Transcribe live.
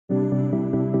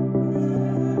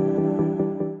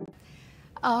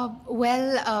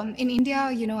In India,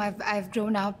 I've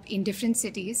grown up in different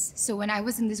cities. So when I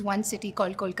was in this one city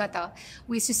called Kolkata,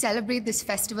 we used to celebrate this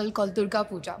festival called Durga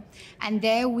Puja. And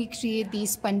there we create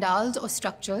these pandals or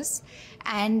structures,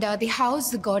 and they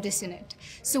house the goddess in it.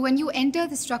 So when you enter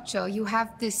the structure, you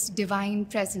have this divine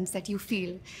presence that you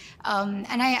feel.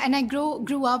 And I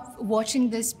grew up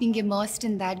watching this, being immersed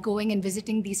in that, going and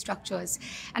visiting these structures.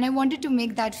 And I wanted to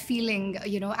make that feeling,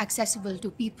 accessible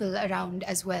to people around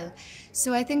as well.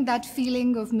 So I think that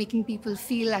feeling of making people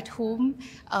feel at home,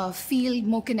 feel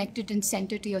more connected and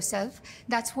centered to yourself,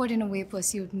 that's what in a way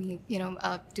pursued me,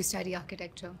 to study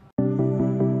architecture.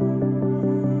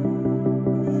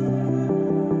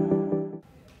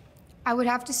 I would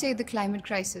have to say the climate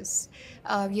crisis.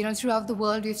 Throughout the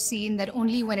world, we've seen that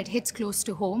only when it hits close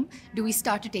to home do we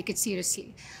start to take it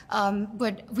seriously.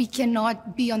 But we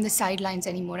cannot be on the sidelines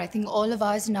anymore. I think all of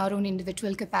us in our own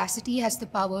individual capacity has the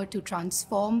power to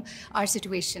transform our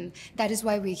situation. That is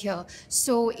why we're here.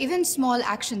 So even small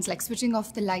actions like switching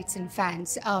off the lights and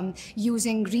fans,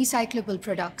 using recyclable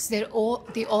products, they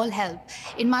all help.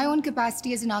 In my own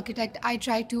capacity as an architect, I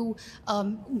try to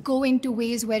go into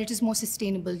ways where it is more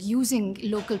sustainable, using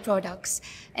local products,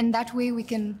 and that way we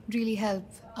can really help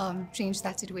change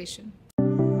that situation.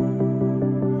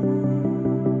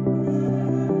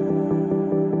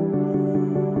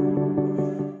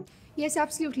 Yes,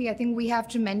 absolutely. I think we have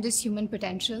tremendous human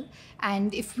potential,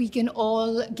 and if we can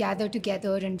all gather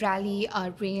together and rally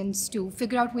our brains to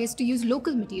figure out ways to use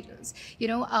local materials.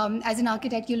 As an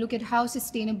architect, you look at how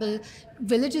sustainable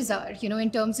villages are, in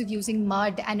terms of using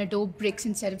mud and adobe bricks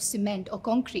instead of cement or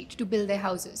concrete to build their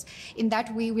houses. In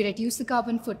that way, we reduce the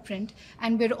carbon footprint,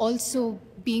 and we're also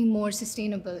being more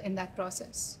sustainable in that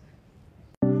process.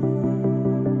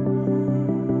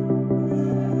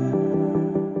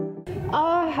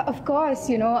 Of course,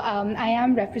 I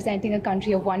am representing a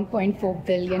country of 1.4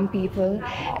 billion people,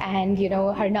 and,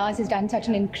 Harnaz has done such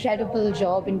an incredible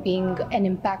job in being an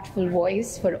impactful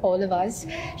voice for all of us.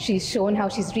 She's shown how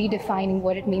she's redefining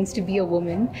what it means to be a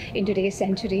woman in today's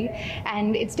century,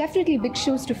 and it's definitely big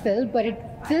shoes to fill, but it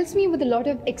fills me with a lot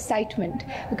of excitement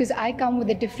because I come with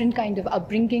a different kind of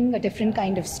upbringing, a different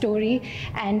kind of story,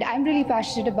 and I'm really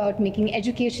passionate about making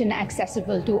education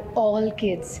accessible to all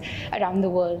kids around the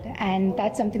world, and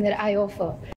that's something that I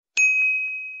offer.